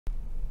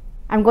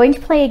I'm going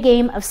to play a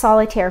game of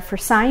solitaire for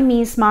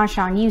Siamese Mah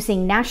Jongg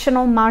using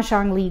National Mah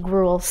Jongg League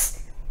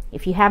rules.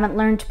 If you haven't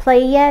learned to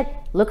play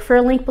yet, look for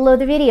a link below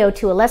the video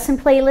to a lesson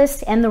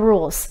playlist and the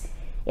rules.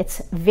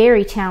 It's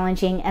very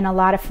challenging and a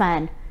lot of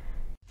fun.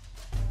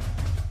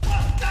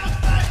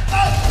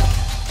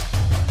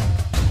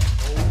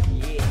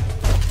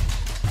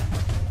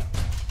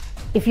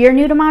 If you're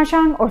new to Mah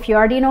Jongg, or if you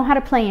already know how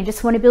to play and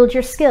just want to build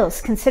your skills,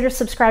 consider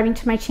subscribing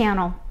to my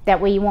channel. That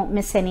way you won't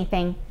miss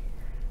anything.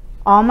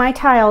 All my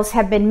tiles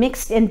have been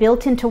mixed and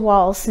built into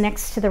walls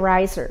next to the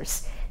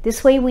risers.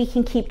 This way we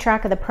can keep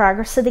track of the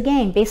progress of the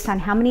game based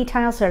on how many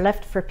tiles are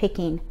left for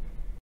picking.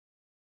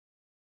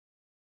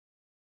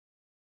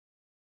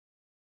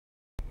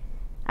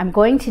 I'm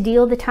going to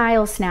deal the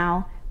tiles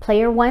now.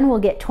 Player 1 will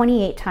get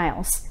 28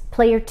 tiles.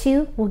 Player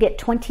 2 will get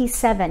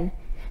 27.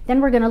 Then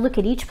we're going to look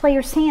at each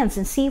player's hands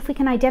and see if we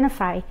can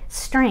identify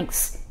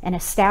strengths and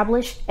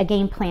establish a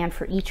game plan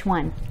for each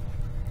one.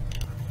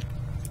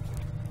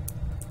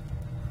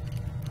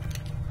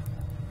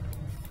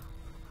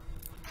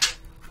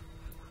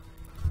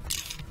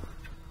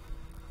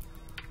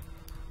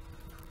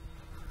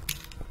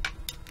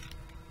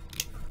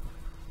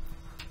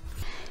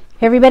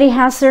 Everybody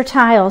has their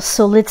tiles,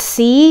 so let's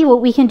see what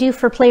we can do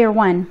for player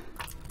 1.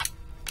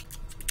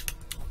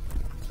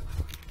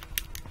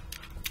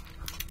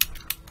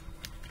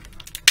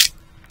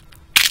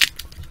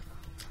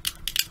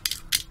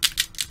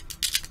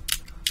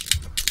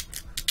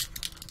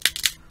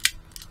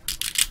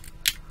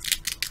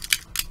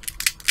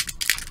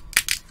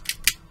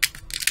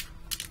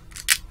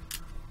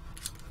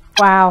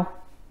 Wow.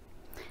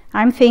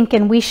 I'm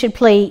thinking we should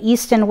play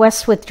East and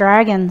West with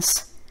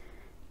dragons.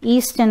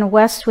 East and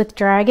West with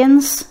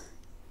dragons.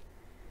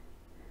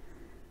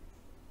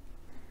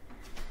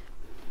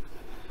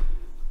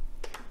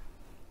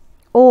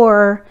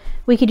 Or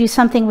we could do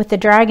something with the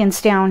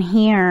dragons down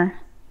here,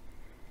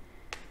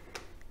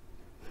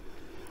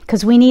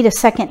 because we need a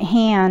second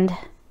hand.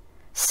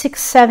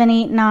 6, 7,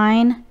 8,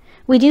 9.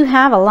 We do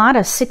have a lot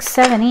of 6,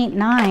 7, 8,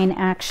 9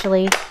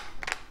 actually.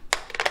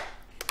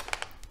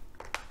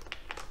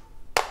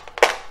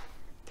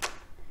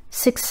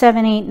 Six,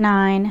 7, 8,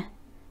 9.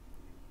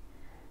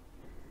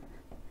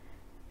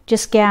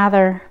 Just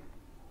gather.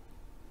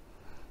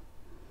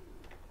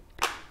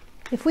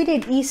 If we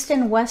did East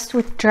and West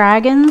with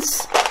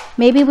dragons,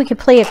 maybe we could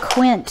play a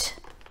quint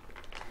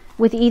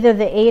with either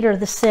the 8 or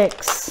the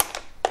 6.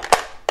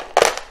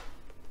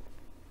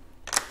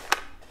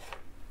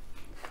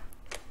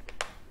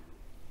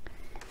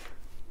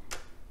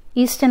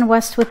 East and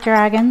West with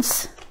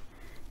dragons,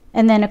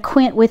 and then a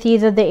quint with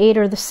either the 8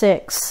 or the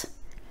 6.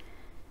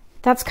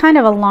 That's kind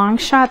of a long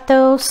shot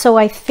though, so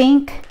I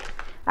think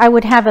I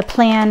would have a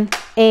plan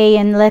A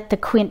and let the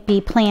quint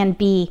be plan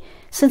B,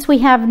 since we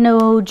have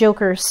no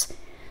jokers.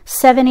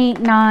 7, 8,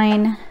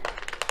 9.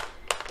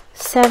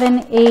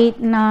 7, 8,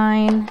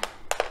 9.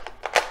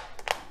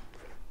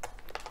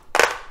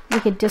 We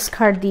could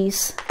discard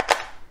these.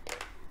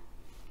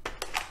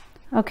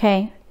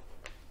 Okay.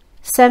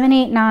 7,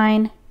 8,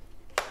 9.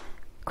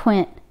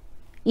 Quint.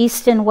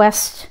 East and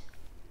West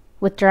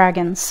with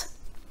dragons.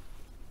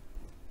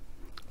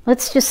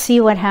 Let's just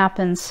see what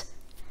happens.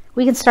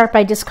 We can start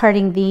by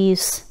discarding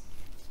these.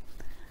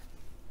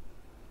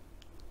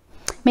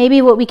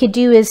 Maybe what we could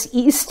do is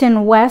East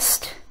and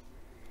West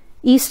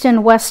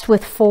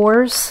with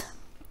 4s.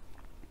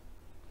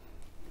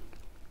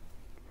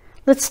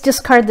 Let's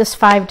discard this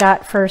 5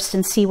 dot first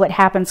and see what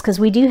happens, because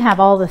we do have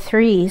all the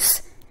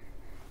 3s.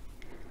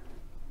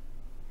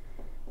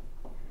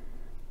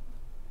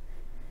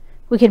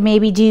 We could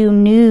maybe do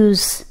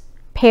News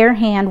pair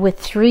hand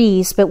with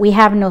 3s, but we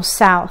have no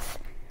South.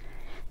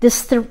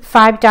 This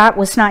 5 dot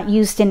was not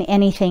used in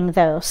anything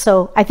though,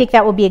 so I think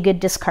that will be a good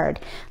discard.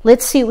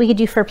 Let's see what we could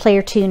do for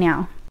player 2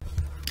 now.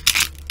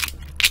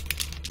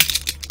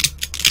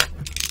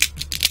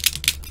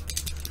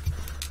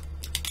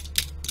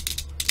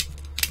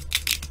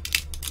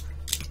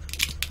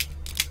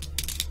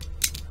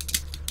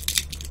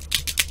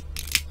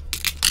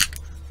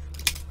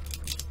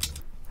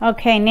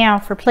 Okay, now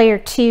for player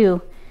 2,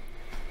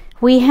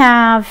 we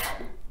have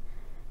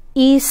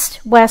East,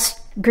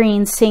 West,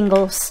 green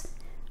singles.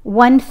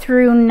 1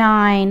 through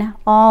 9,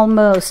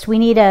 almost. We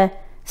need a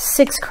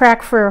 6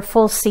 crack for a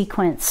full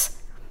sequence.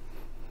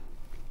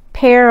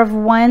 Pair of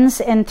 1s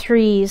and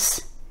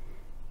 3s.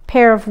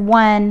 Pair of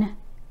 1,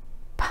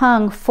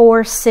 pung,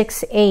 4,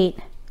 6, 8.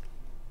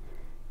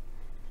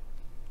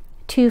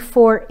 2,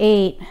 4,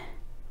 8.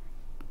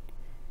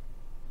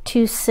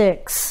 2,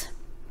 6.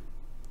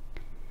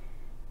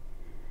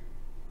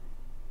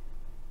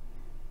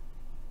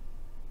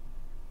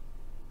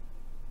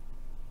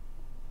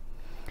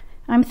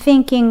 I'm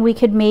thinking we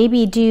could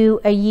maybe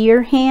do a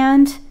year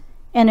hand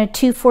and a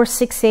 2, 4,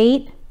 6,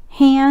 8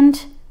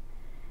 hand,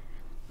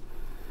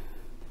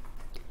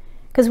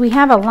 because we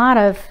have a lot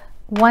of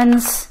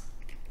 1s,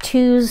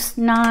 2s,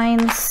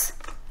 9s.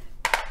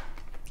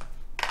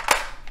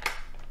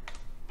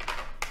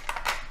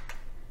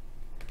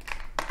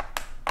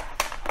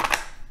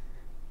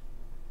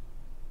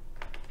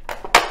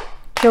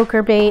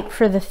 joker bait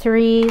for the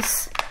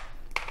 3s.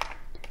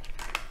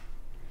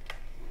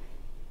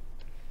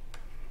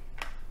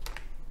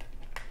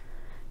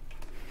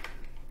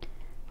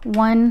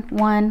 One,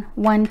 one,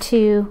 1,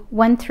 2,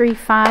 1, 3,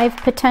 5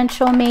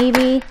 potential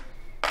maybe.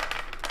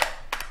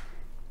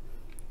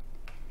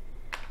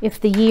 If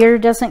the year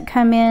doesn't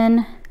come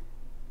in.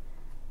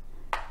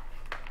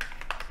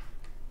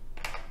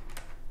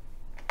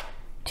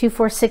 Two,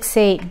 4, 6,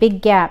 8,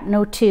 big gap,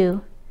 no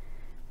 2.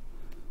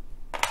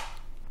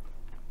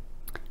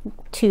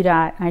 2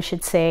 dot, I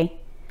should say.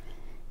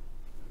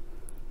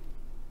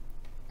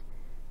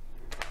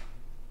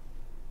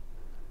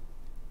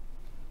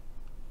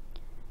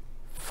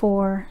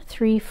 Four,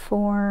 3,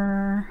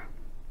 4.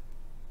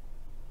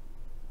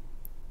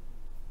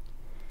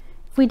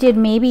 If we did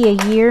maybe a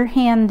year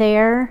hand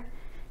there,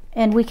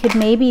 and we could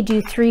maybe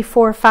do 3,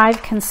 4,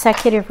 5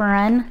 consecutive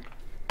run.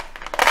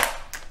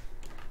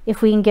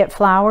 If we can get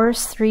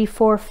flowers, 3,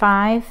 4,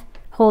 5,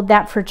 hold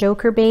that for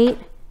joker bait,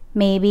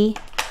 maybe.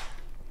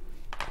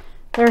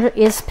 There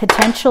is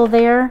potential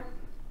there.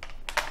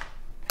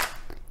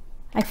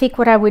 I think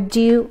what I would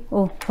do,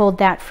 oh, hold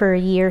that for a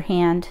year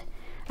hand.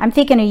 I'm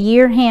thinking a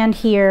year hand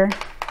here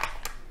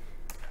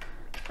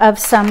of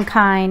some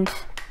kind.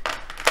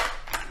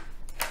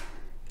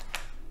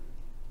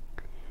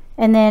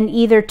 And then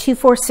either 2,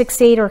 4,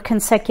 6, 8 or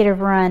consecutive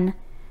run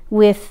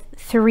with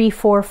 3,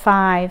 4,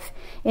 5.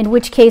 In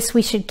which case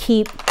we should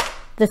keep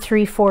the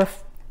 3,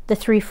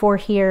 4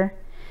 here.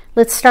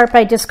 Let's start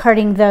by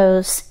discarding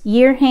those.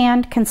 Year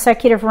hand,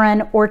 consecutive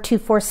run, or 2,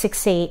 4,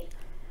 6, 8.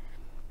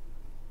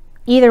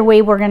 Either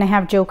way, we're going to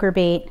have joker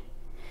bait.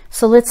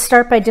 So let's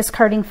start by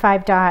discarding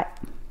 5 dot.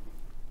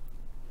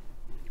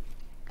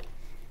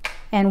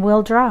 And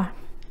we'll draw.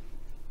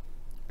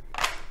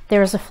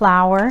 There's a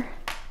flower.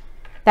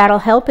 That'll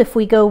help if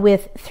we go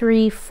with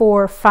 3,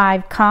 4,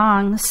 5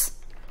 Kongs.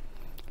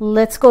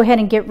 Let's go ahead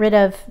and get rid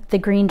of the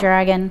green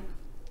dragon.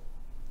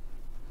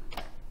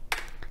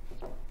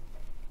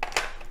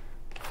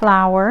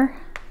 Flower.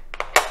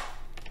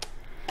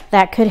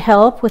 That could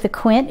help with a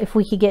quint if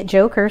we could get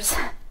jokers.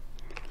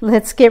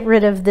 Let's get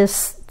rid of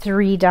this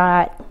 3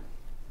 dot.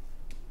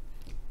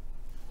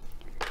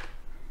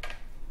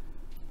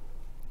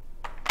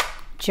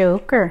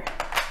 Joker.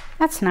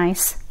 That's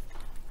nice.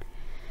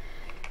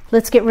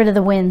 Let's get rid of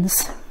the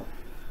winds.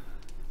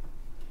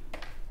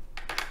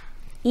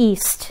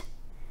 East.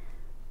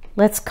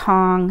 Let's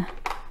Kong.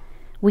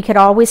 We could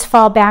always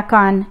fall back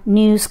on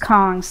news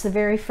Kongs. The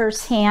very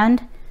first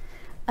hand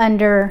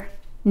under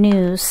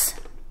news.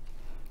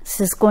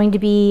 This is going to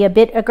be a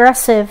bit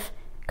aggressive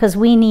because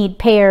we need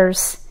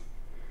pairs.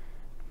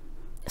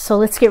 So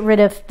let's get rid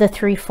of the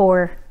 3,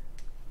 4.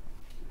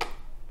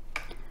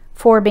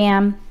 4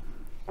 bam.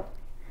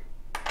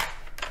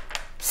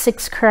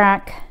 6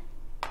 crack.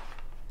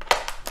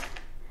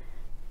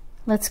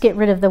 Let's get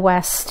rid of the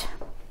west.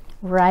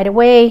 Right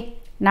away,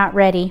 not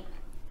ready.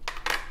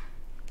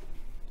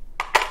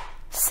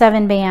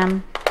 7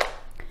 bam.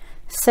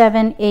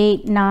 7,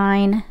 8,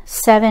 9,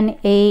 7,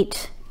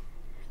 8,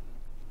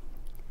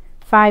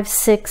 5,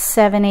 6,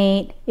 7,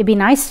 8. It'd be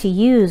nice to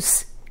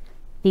use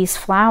these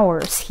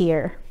flowers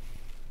here.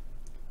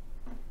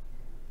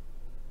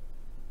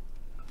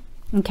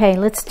 Okay,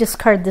 let's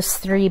discard this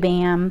 3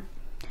 bam.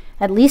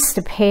 At least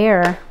a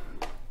pair.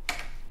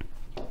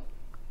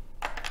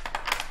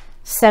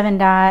 7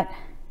 dot.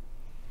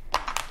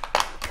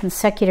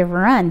 Consecutive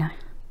run.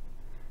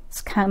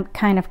 It's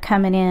kind of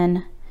coming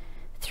in.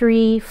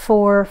 3,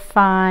 4,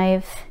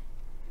 5.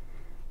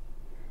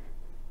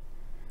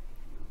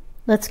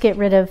 Let's get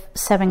rid of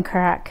 7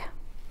 crack.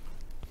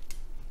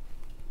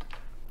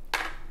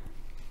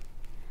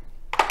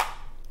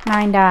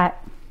 9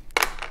 dot.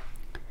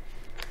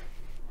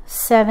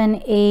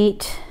 7,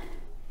 8,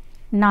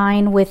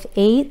 9 with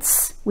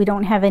 8s. We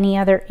don't have any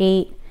other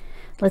 8.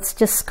 Let's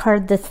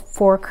discard the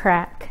 4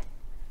 crack.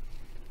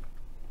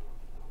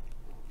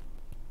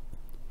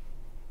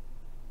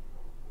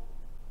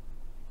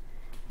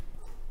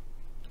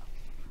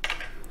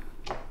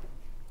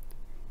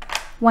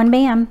 One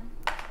bam.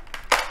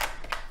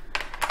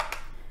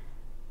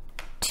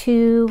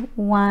 2,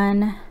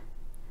 1,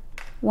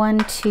 1,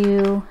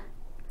 2,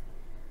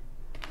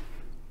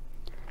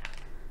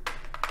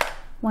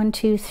 1,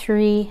 2,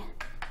 3,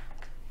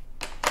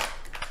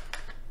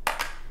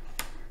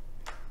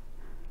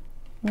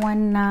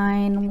 1,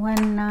 9,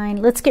 1, 9.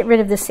 Let's get rid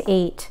of this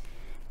 8.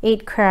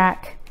 8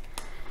 crack.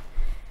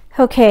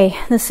 Okay,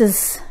 this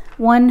is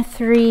 1,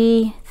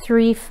 3,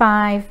 3,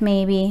 5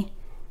 maybe.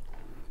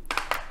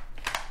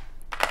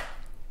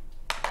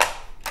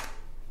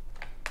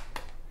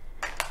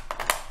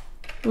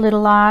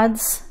 Little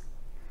odds.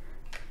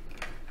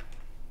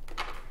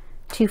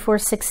 2, 4,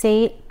 6,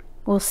 8.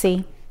 We'll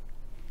see.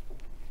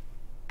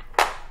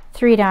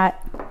 3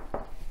 dot.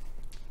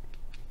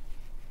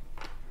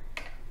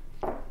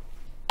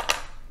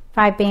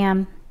 5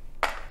 bam.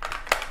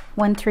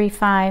 1, 3,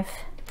 5.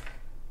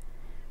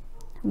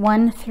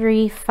 1,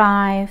 3,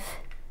 5.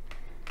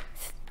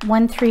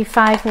 1, 3,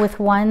 5 with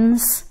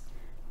 1s.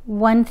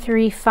 1,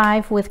 3,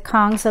 5 with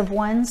Kongs of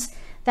 1s.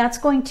 That's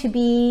going to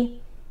be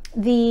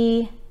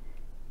the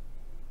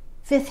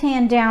 5th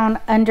hand down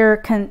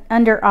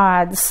under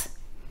odds.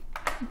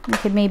 We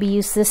could maybe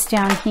use this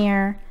down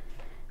here.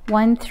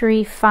 1,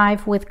 3,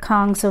 5 with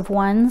Kongs of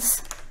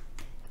 1s.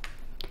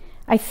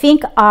 I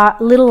think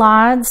little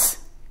odds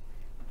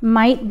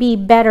might be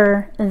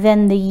better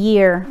than the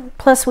year.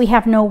 Plus we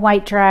have no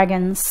white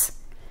dragons.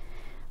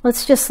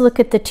 Let's just look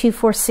at the 2,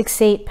 4,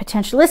 6, 8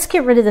 potential. Let's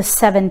get rid of the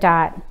 7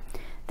 dot.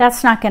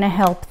 That's not going to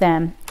help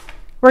them.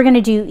 We're going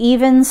to do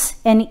evens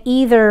and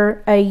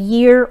either a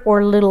year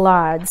or little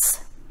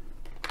odds.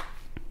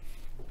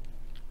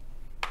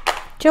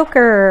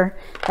 Joker,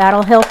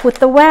 that'll help with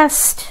the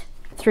West.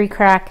 3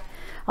 crack.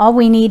 All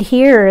we need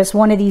here is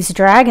one of these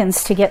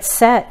dragons to get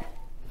set.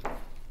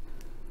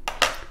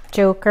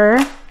 Joker.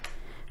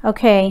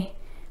 Okay,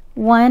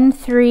 1,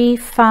 3,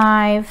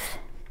 5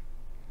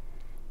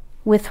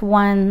 with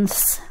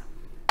 1s.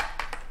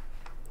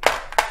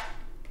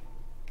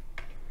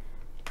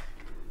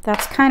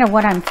 That's kind of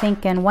what I'm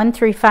thinking. 1,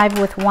 3, 5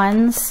 with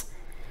 1s.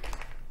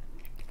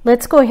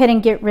 Let's go ahead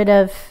and get rid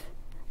of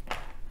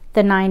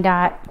the 9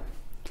 dot.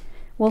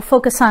 We'll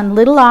focus on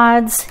little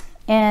odds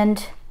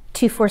and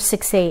 2, 4,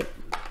 6, 8.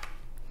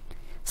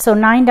 So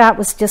 9 dot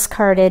was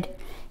discarded.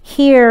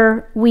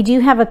 Here we do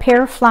have a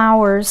pair of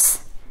flowers.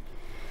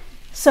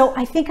 So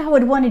I think I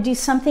would want to do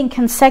something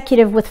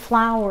consecutive with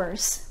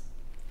flowers.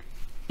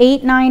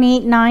 8, 9,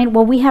 8, 9.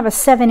 Well, we have a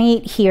 7,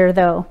 8 here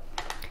though.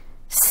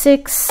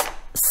 6,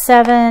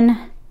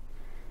 7,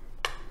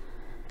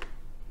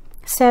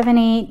 7,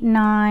 8,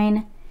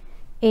 9,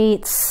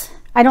 8s.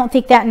 I don't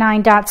think that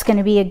 9 dot's going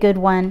to be a good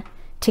one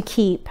to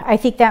keep. I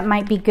think that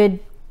might be good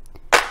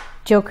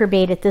joker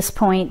bait at this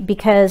point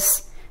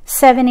because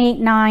 7, 8,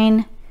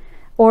 9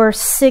 or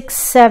 6,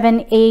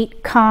 7,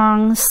 8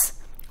 Kongs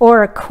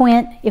or a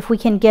quint if we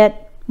can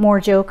get more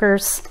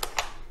jokers.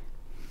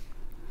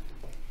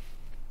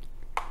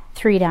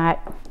 3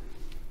 dot.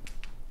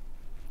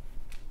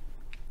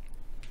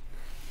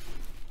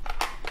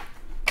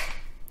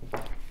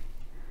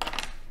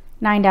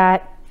 Nine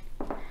dot.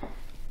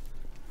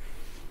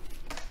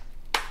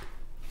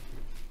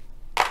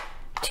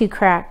 Two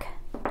crack.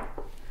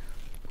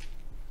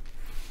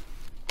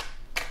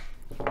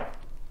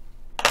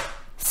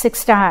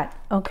 Six dot.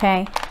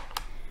 Okay.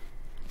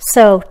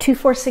 So 2,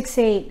 4, 6,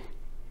 8.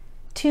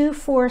 2,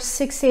 4,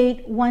 6,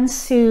 8. One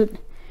suit.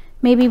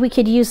 Maybe we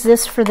could use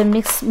this for the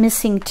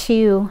missing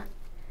 2.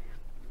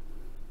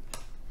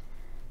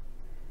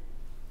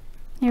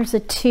 There's a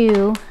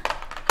 2.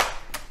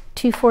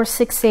 2, 4,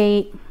 6,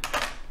 8.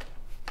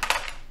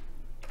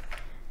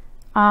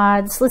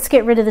 Odds. Let's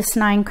get rid of this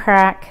 9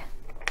 crack.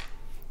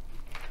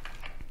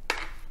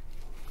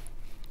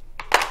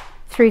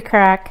 3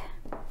 crack.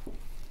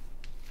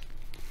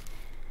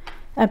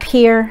 Up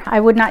here, I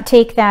would not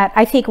take that.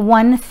 I think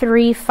 1,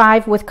 3,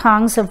 5 with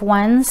Kongs of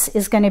 1s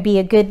is going to be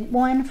a good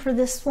one for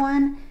this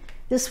one.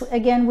 This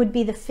again would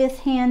be the 5th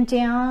hand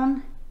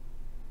down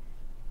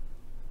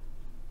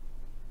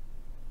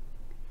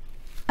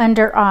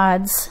under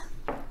odds.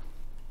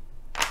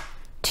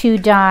 2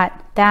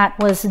 dot. That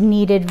was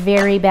needed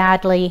very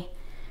badly.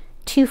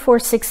 2, 4,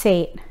 6,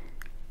 8.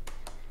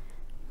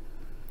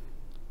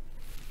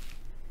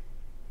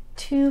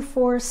 2,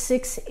 4,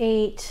 6,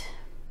 8.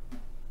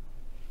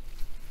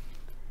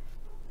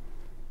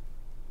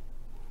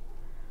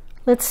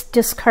 Let's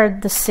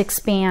discard the 6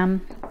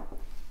 bam.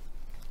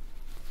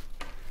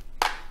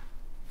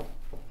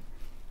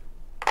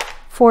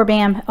 4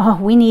 bam. Oh,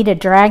 we need a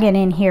dragon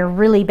in here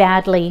really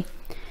badly.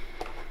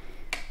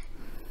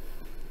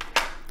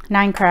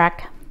 9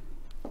 crack.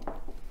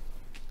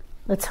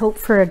 Let's hope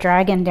for a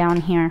dragon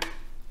down here.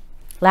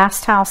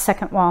 Last tile,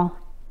 second wall.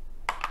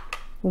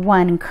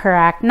 1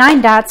 crack.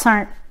 9 dots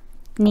aren't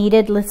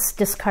needed. Let's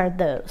discard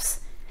those.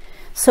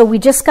 So we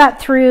just got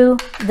through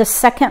the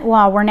second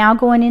wall. We're now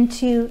going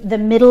into the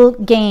middle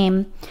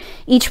game.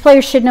 Each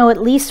player should know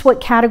at least what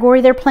category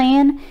they're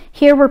playing.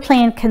 Here we're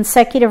playing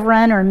consecutive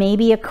run or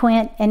maybe a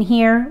quint, and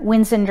here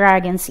winds and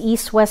dragons,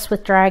 east, west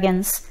with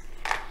dragons.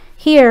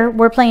 Here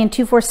we're playing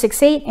 2, 4,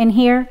 6, 8, and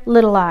here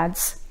little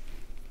odds.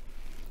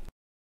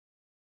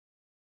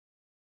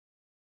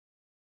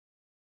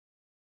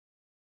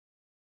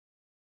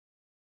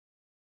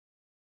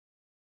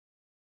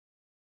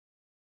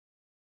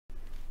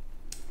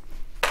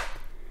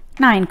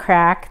 Nine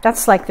crack.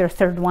 That's like their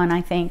third one,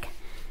 I think.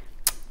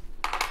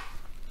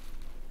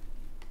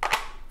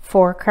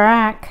 4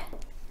 crack.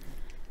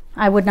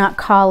 I would not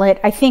call it.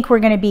 I think we're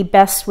going to be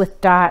best with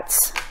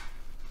dots.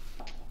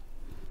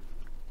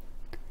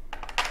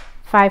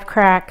 5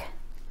 crack.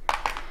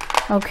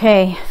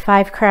 Okay,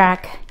 5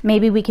 crack.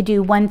 Maybe we could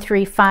do 1,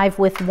 3, 5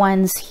 with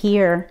 1s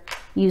here.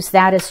 Use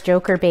that as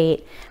joker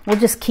bait. We'll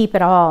just keep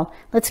it all.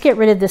 Let's get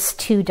rid of this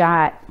 2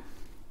 dot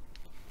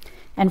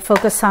and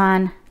focus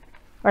on,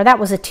 or that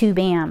was a 2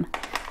 bam.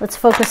 Let's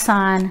focus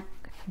on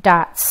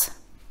dots.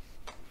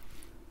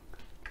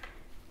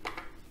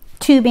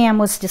 2 bam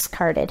was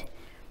discarded.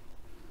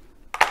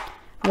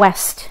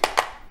 West.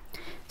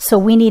 So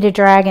we need a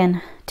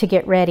dragon to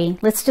get ready.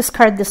 Let's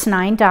discard this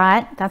 9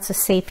 dot. That's a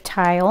safe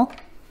tile.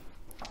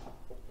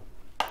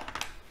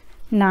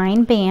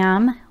 9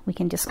 bam. We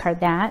can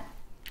discard that.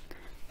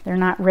 They're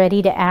not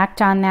ready to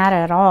act on that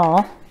at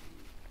all.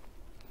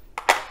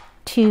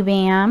 2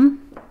 bam.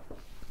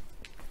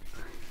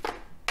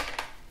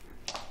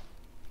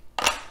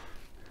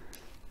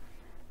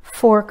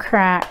 4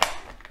 crack.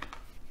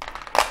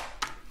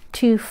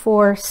 2,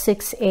 4,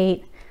 6,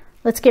 8.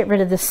 Let's get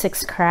rid of the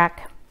 6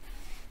 crack.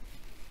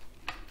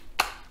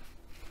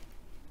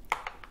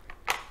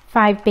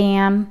 5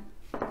 bam.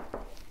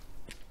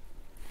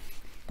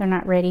 They're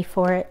not ready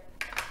for it.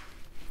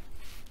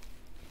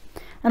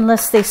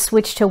 Unless they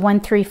switch to 1,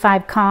 3,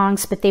 5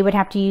 Kongs, but they would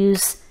have to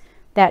use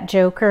that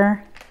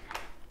joker.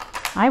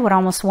 I would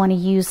almost want to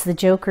use the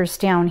jokers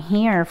down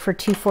here for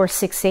 2, 4,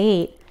 6,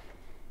 8.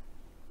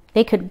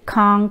 They could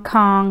Kong,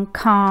 Kong,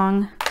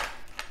 Kong,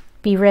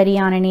 be ready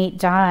on an 8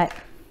 dot.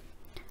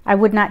 I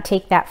would not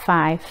take that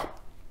 5.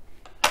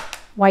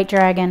 White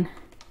dragon.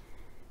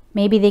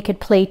 Maybe they could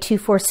play 2,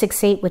 4,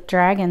 6, 8 with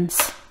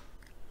dragons.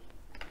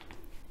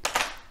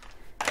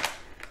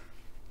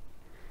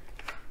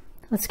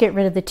 Let's get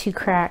rid of the 2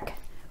 crack.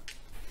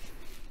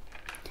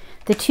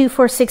 The 2,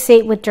 4, 6,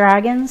 8 with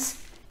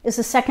dragons is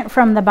the second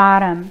from the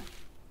bottom.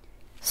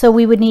 So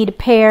we would need a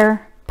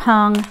pair,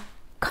 pung,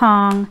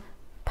 Kong,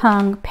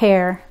 pung,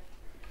 pair.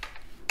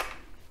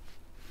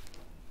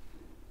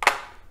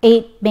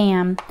 8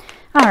 bam.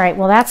 All right,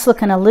 well that's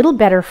looking a little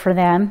better for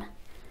them.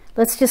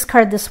 Let's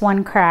discard this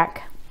 1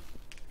 crack.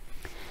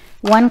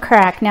 1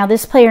 crack. Now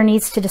this player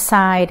needs to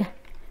decide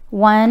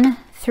 1,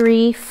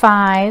 3,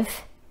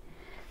 5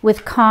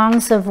 with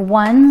Kongs of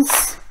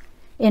 1s,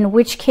 in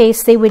which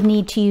case they would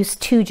need to use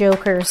 2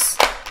 jokers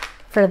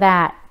for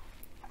that.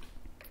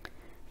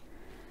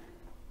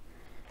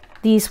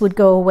 These would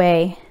go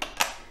away.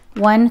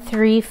 1,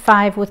 3,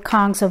 5 with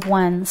Kongs of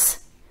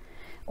 1s,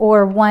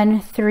 or 1,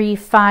 3,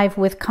 5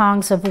 with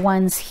Kongs of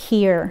 1s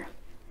here.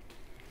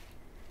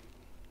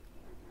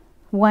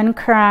 1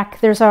 crack,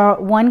 there's our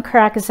 1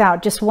 crack is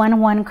out, just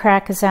 1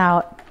 crack is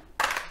out.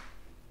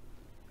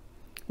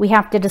 We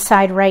have to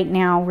decide right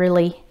now,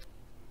 really.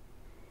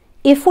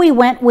 If we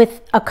went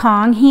with a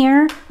Kong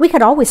here, we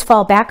could always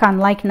fall back on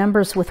like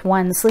numbers with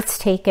 1s. Let's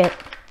take it.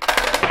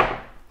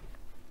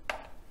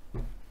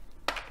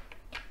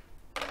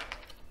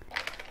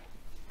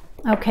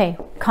 Okay,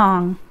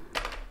 Kong.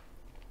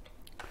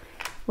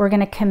 We're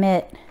going to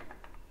commit.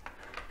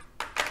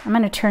 I'm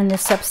going to turn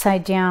this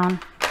upside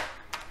down.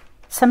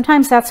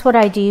 Sometimes that's what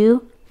I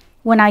do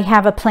when I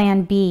have a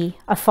plan B,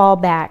 a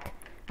fallback.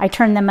 I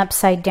turn them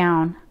upside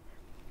down.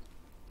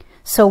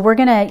 So we're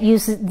going to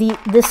use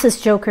this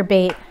is joker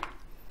bait.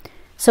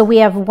 So we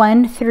have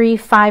 1, 3,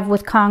 5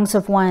 with Kongs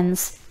of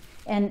 1s.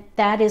 And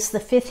that is the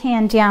 5th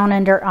hand down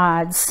under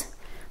odds.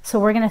 So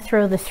we're going to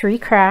throw the 3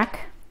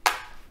 crack.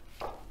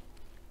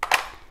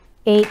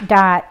 8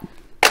 dot.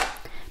 I'm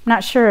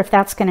not sure if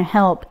that's going to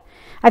help.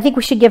 I think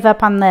we should give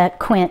up on the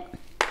quint.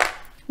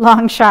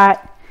 Long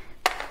shot.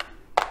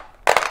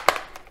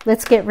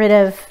 Let's get rid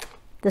of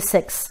the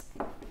 6.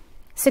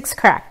 6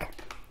 crack.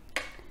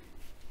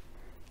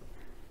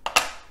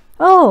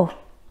 Oh,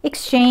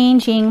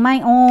 exchanging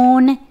my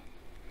own.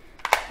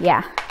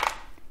 Yeah,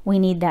 we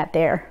need that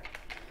there.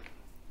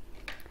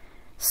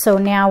 So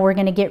now we're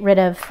going to get rid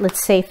of,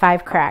 let's say,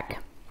 5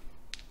 crack.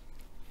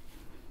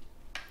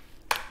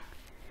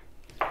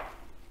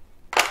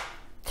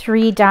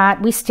 3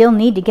 dot. We still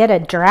need to get a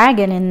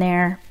dragon in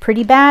there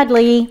pretty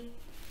badly.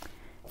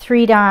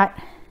 3 dot.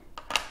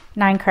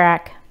 9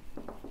 crack.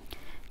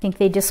 I think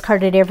they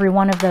discarded every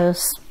one of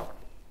those.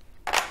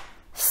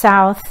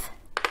 South.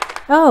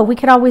 Oh, we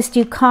could always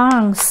do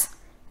Kongs.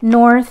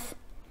 North,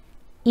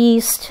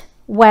 east,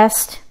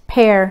 west,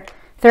 pair.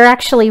 They're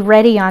actually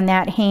ready on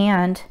that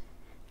hand.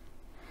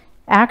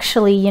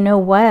 Actually, you know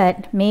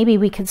what? Maybe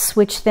we could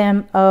switch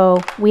them. Oh,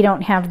 we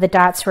don't have the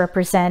dots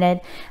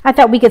represented. I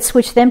thought we could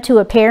switch them to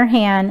a pair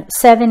hand.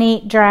 7,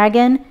 8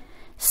 dragon,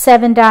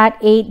 7 dot,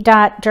 8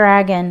 dot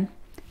dragon.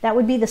 That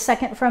would be the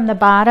second from the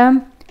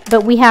bottom,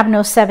 but we have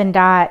no 7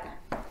 dot.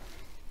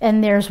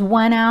 And there's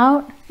 1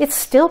 out. It's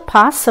still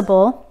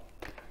possible.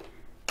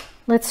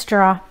 Let's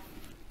draw.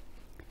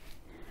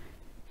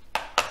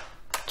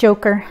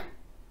 Joker.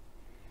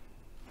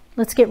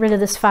 Let's get rid of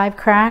this 5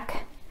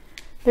 crack.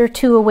 They're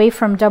 2 away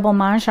from double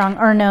Mah Jongg.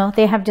 Or no,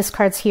 they have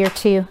discards here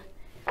too.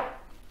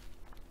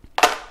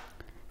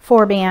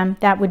 4 bam.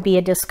 That would be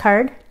a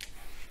discard.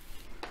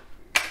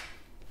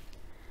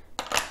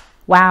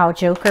 Wow,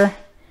 Joker.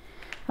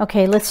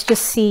 Okay, let's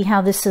just see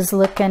how this is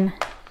looking.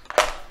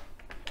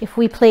 If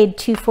we played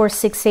 2, 4,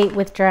 6, 8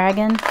 with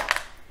dragon.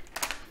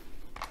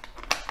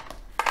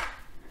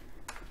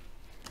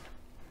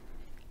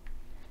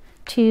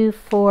 Two,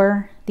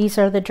 4. These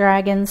are the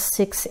dragons.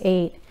 6,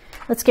 8.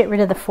 Let's get rid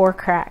of the 4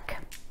 crack.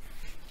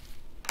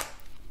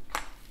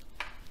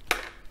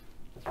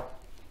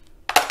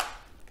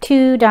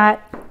 Two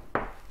dot.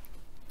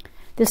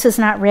 This is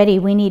not ready.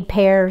 We need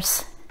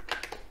pairs.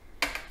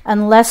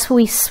 Unless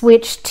we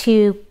switch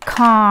to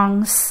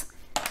Kongs.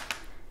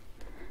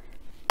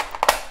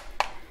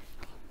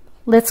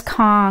 Let's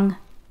Kong.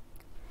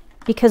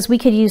 Because we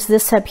could use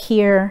this up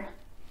here.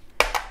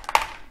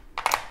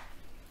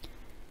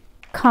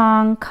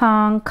 Kong,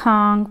 Kong,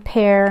 Kong,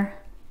 pair.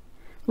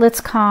 Let's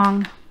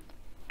Kong.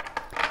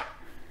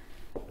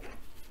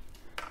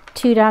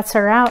 2 dots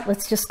are out.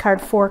 Let's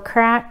discard 4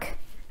 crack.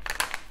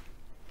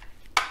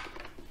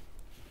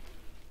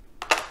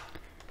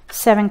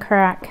 7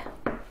 crack.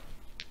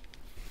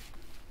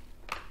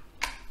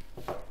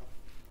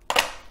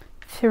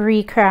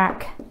 3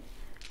 crack.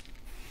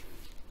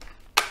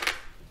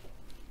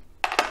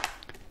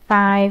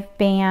 5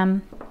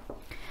 bam.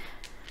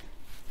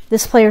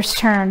 This player's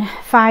turn.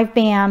 5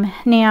 bam.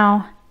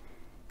 Now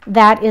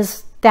that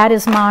is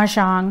Mah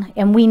Jongg,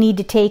 and we need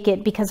to take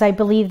it because I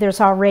believe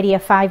there's already a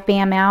 5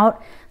 bam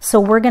out. So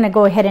we're going to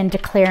go ahead and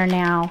declare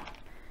now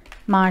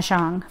Mah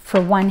Jongg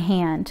for one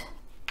hand.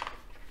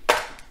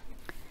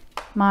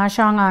 Mah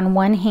Jongg on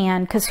one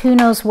hand, because who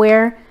knows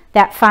where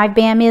that 5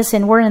 bam is,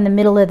 and we're in the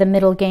middle of the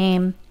middle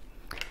game.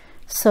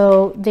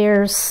 So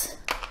there's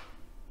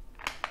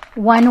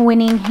one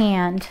winning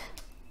hand.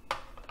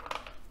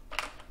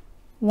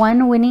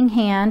 One winning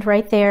hand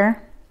right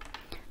there.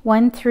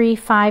 1, 3,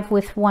 5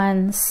 with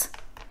ones.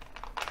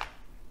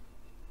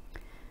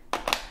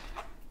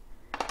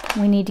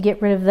 We need to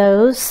get rid of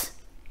those,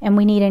 and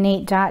we need an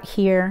 8 dot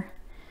here.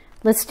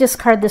 Let's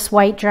discard this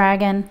white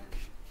dragon.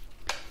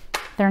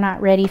 They're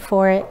not ready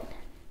for it.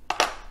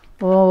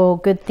 Oh,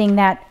 good thing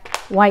that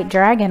white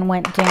dragon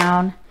went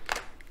down.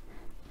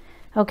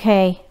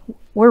 Okay,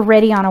 we're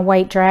ready on a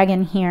white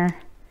dragon here.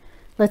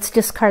 Let's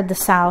discard the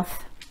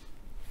south,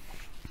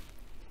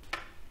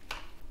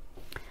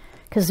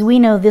 because we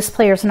know this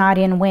player's not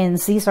in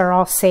wins. These are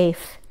all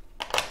safe.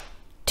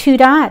 2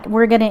 dot,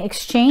 we're going to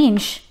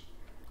exchange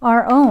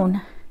our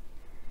own.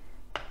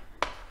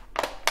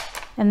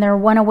 And they're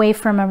 1 away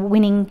from a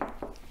winning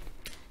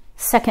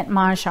second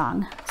Mah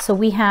Jongg. So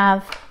we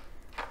have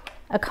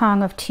a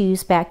Kong of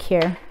 2s back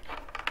here.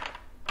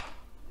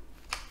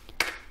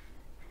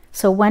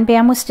 So 1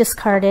 bam was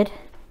discarded.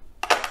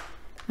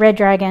 Red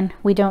dragon,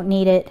 we don't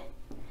need it.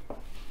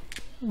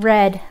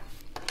 Red.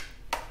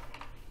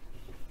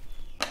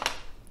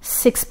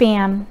 6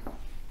 bam.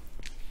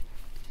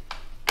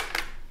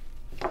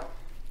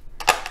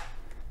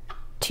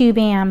 2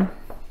 bam.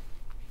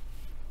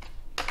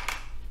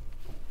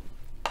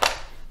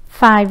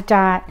 5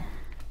 dot.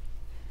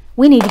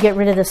 We need to get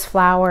rid of this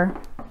flower.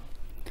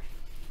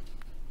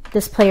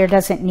 This player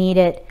doesn't need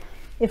it.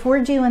 If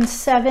we're doing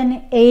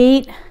 7,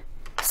 8,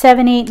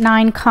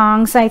 9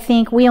 Kongs, I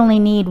think we only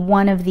need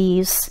 1 of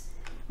these,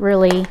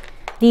 really.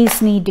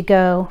 These need to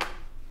go.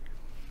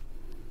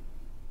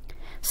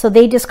 So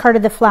they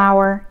discarded the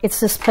flower. It's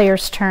this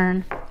player's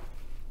turn.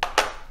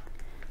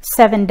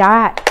 7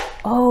 dot.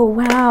 Oh,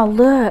 wow,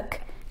 look.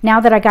 Now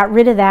that I got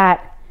rid of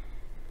that.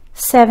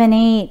 7,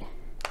 8.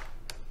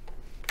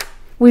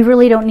 We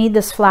really don't need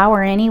this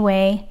flower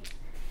anyway.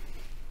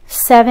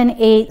 7,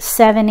 8,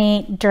 7,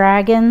 8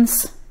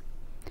 dragons.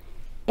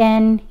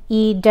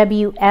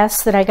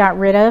 NEWS that I got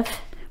rid of.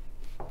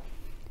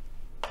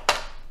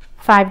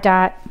 5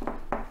 dot.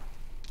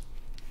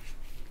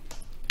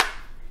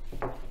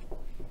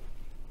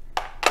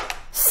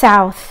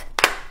 South.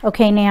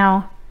 Okay,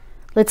 now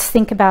let's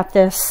think about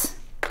this.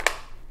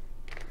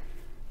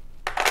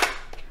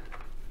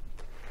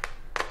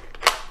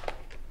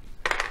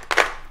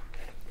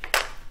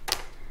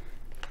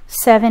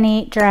 Seven,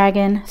 8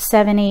 dragon,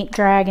 7, 8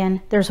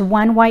 dragon. There's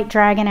 1 white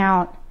dragon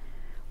out,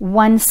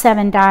 1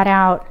 7 dot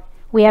out.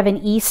 We have an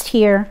east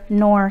here,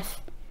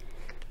 north.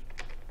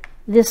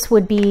 This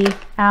would be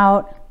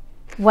out,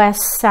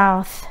 west,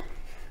 south.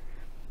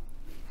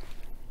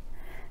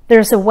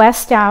 There's a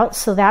west out,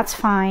 so that's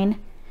fine.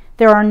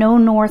 There are no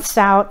norths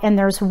out, and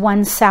there's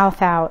 1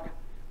 south out.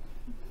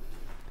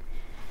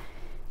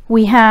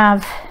 We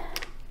have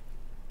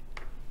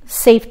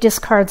safe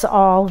discards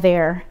all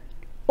there.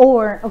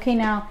 Or, okay,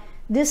 now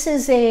this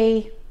is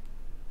a,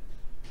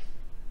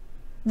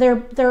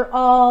 they're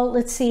all,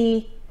 let's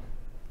see,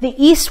 the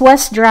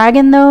east-west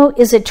dragon though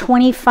is a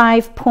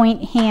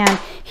 25-point hand.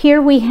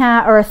 Here we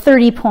have, or a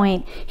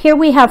 30-point. Here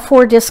we have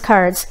 4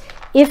 discards.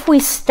 If we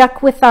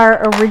stuck with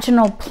our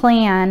original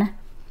plan,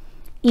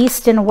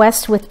 east and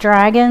west with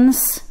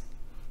dragons,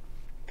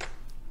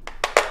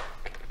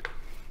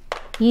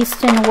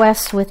 east and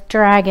west with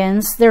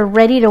dragons, they're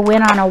ready to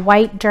win on a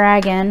white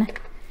dragon.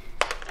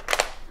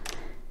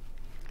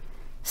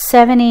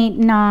 7, 8,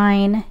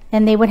 9,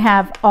 and they would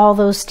have all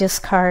those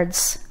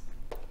discards.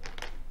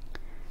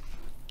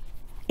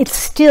 It's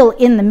still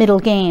in the middle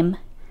game.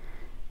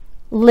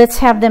 Let's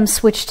have them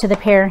switch to the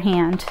pair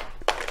hand.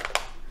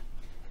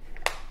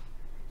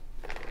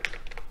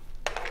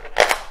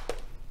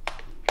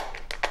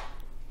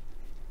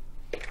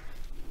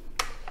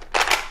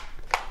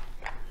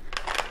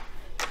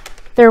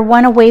 They're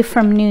 1 away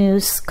from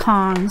news,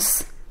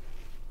 Kongs.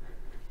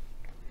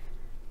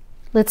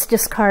 Let's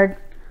discard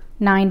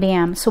 9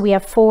 bam. So we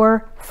have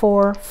 4,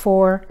 4,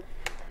 4,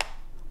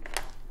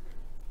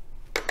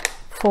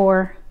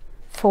 4,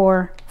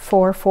 4,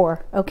 4,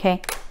 4.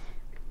 Okay.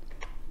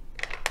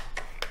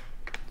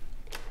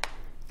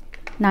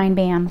 9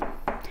 bam.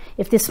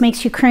 If this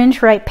makes you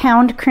cringe, write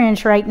pound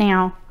cringe right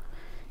now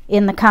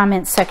in the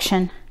comments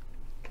section.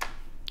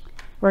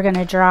 We're going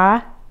to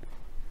draw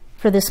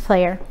for this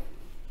player.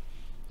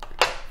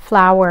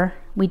 Flower,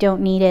 we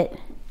don't need it.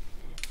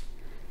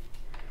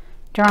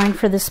 Drawing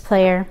for this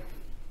player.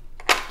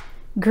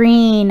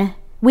 Green,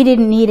 we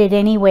didn't need it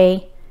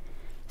anyway.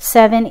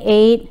 7,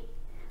 8.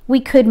 We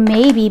could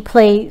maybe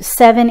play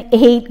 7,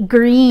 8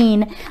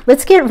 green.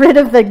 Let's get rid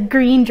of the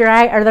green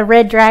drag or the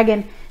red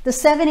dragon. The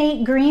 7,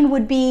 8 green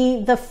would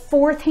be the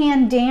 4th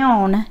hand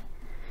down,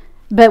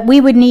 but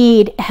we would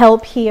need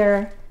help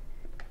here.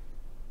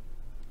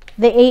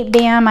 The 8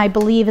 bam, I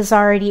believe, is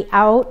already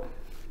out.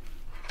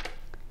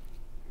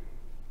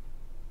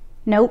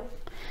 Nope.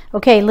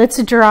 Okay,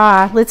 let's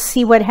draw. Let's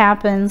see what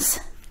happens.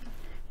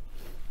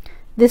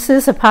 This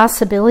is a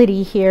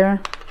possibility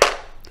here.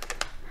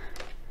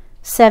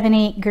 7,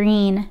 8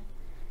 green.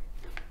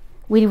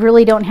 We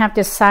really don't have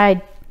to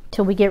decide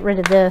till we get rid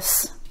of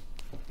this.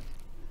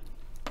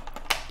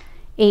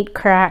 8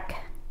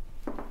 crack.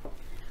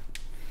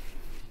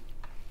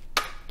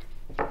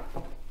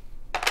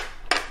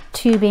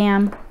 Two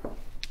bam.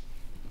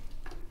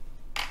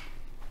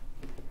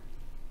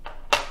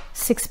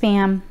 6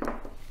 bam.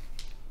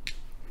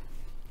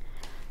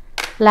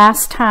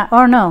 Last time,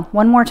 or no,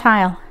 one more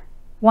tile.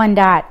 1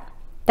 dot.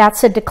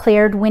 That's a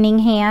declared winning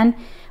hand.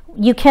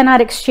 You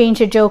cannot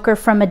exchange a joker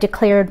from a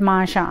declared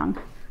Mah Jongg.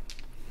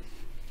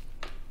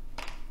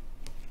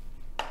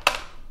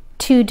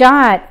 2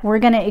 dot, we're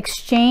going to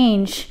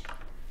exchange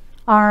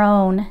our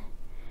own.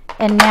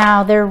 And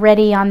now they're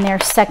ready on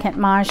their second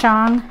Mah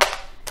Jongg.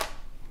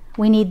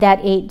 We need that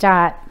 8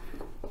 dot.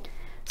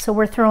 So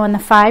we're throwing the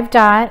 5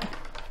 dot.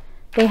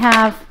 They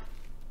have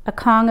a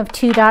Kong of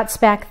 2 dots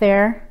back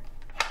there.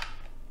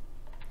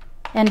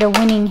 And a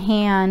winning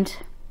hand.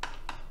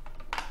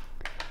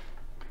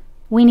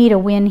 We need a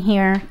win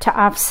here to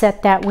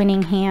offset that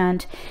winning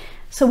hand.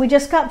 So we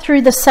just got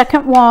through the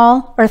second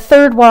wall, or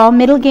third wall.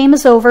 Middle game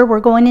is over. We're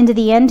going into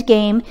the end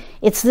game.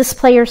 It's this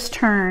player's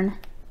turn.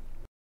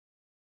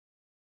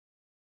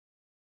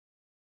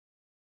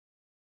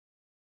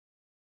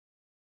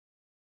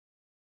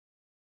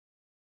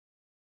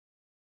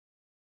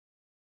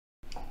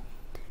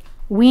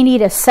 We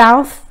need a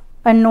south,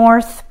 a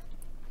north,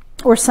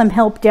 or some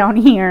help down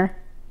here.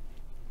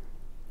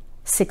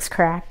 6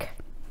 crack.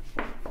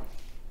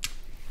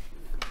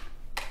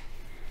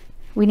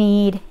 We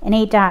need an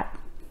 8 dot.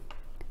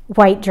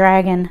 White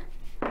dragon.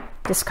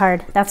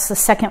 Discard. That's the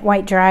second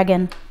white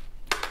dragon.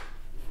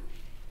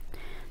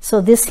 So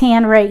this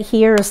hand right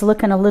here is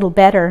looking a little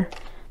better.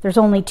 There's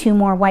only 2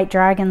 more white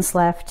dragons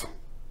left.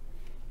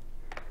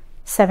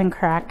 7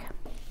 crack.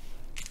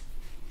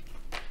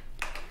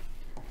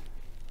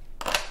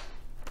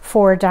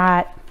 4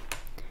 dot.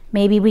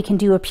 Maybe we can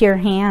do a pure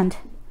hand.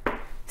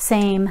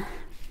 Same.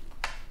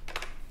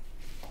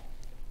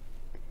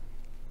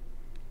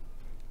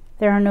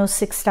 There are no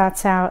 6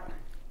 dots out.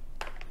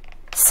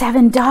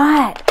 7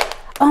 dot.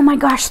 Oh my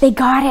gosh, they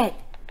got it.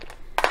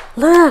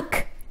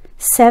 Look.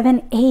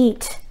 7,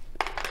 8.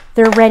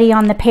 They're ready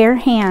on the pair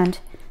hand.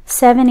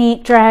 7,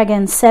 8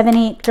 dragon. 7,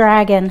 8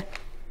 dragon.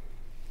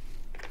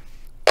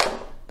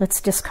 Let's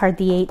discard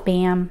the 8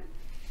 bam.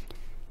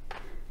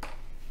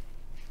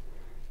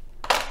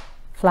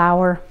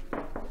 Flower.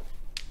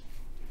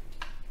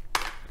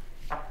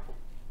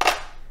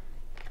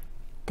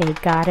 They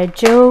got a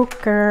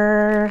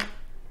joker.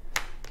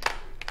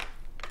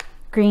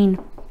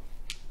 Green.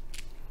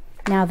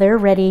 Now they're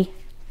ready.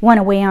 1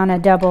 away on a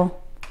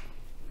double.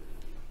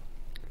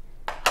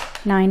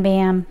 9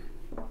 bam.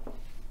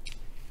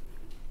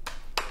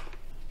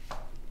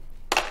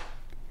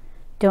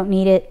 Don't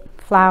need it.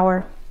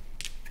 Flower.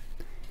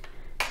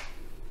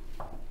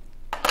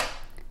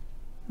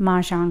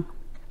 Mah Jongg.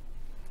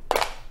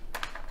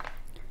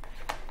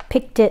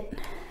 Picked it.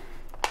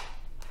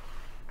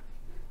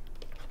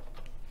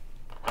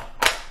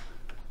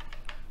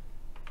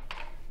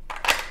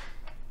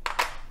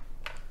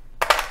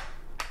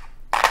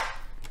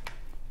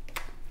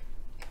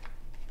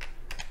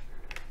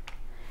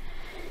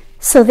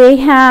 So they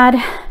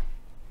had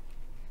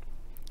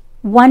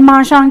 1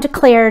 Mah Jongg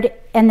declared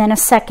and then a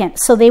second.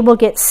 So they will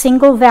get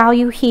single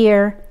value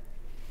here.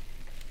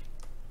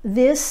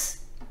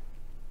 This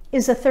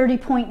is a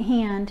 30-point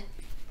hand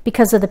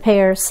because of the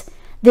pairs.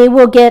 They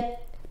will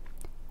get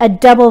a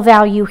double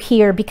value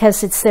here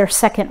because it's their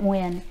second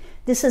win.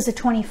 This is a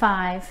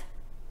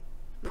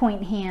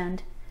 25-point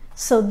hand.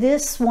 So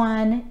this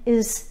one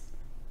is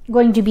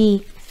going to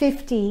be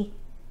 50.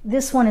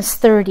 This one is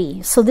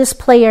 30. So this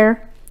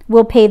player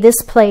will pay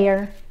this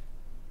player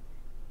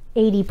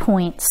 80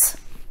 points.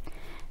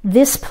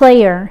 This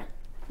player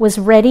was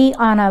ready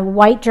on a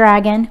white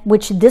dragon,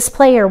 which this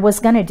player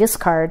was going to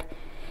discard.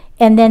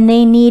 And then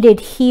they needed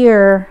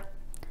here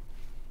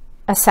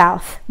a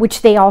south,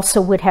 which they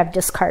also would have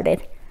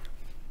discarded.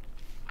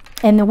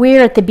 And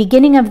we're at the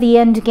beginning of the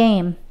end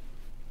game.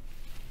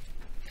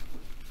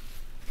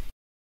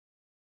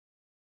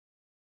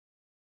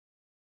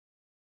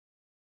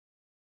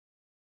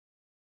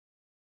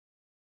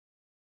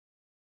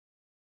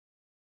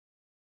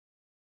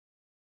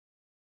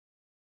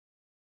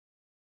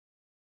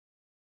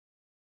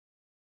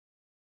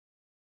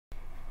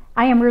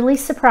 I am really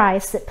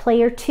surprised that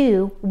player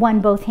 2 won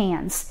both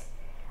hands.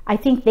 I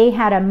think they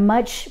had a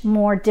much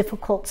more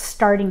difficult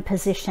starting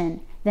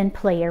position than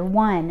player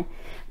 1.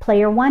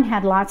 Player 1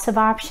 had lots of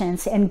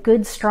options and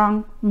good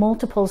strong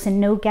multiples and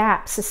no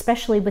gaps,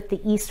 especially with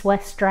the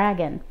east-west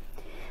dragon.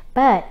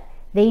 But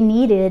they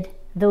needed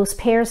those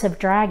pairs of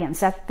dragons.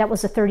 That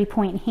was a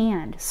 30-point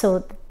hand,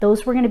 so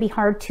those were going to be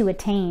hard to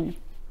attain.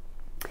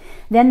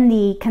 Then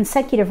the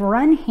consecutive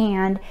run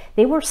hand,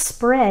 they were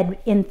spread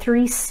in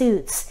 3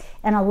 suits,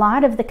 and a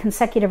lot of the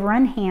consecutive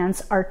run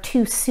hands are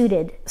 2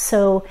 suited.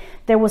 So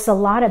there was a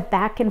lot of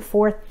back and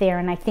forth there,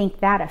 and I think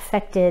that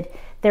affected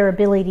their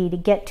ability to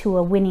get to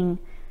a winning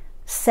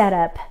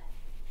setup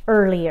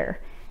earlier.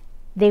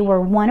 They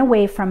were 1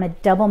 away from a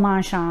double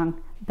Mah Jongg,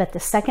 but the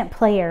second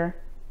player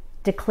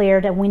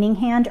declared a winning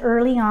hand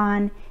early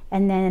on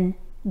and then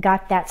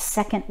got that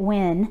second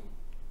win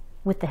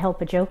with the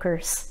help of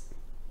jokers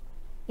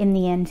in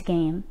the end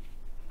game.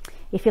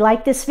 If you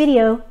like this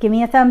video, give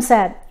me a thumbs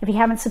up. If you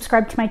haven't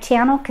subscribed to my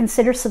channel,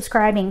 consider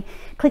subscribing.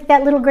 Click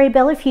that little gray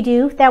bell if you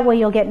do. That way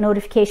you'll get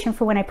notification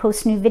for when I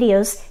post new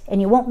videos,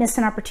 and you won't miss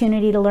an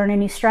opportunity to learn a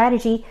new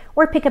strategy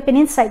or pick up an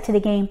insight to the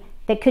game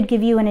that could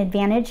give you an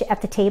advantage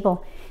at the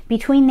table.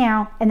 Between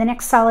now and the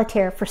next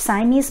solitaire for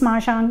Siamese Mah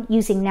Jongg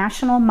using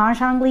National Mah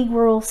Jongg League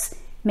rules,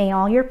 may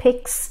all your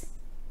picks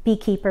be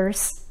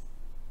keepers.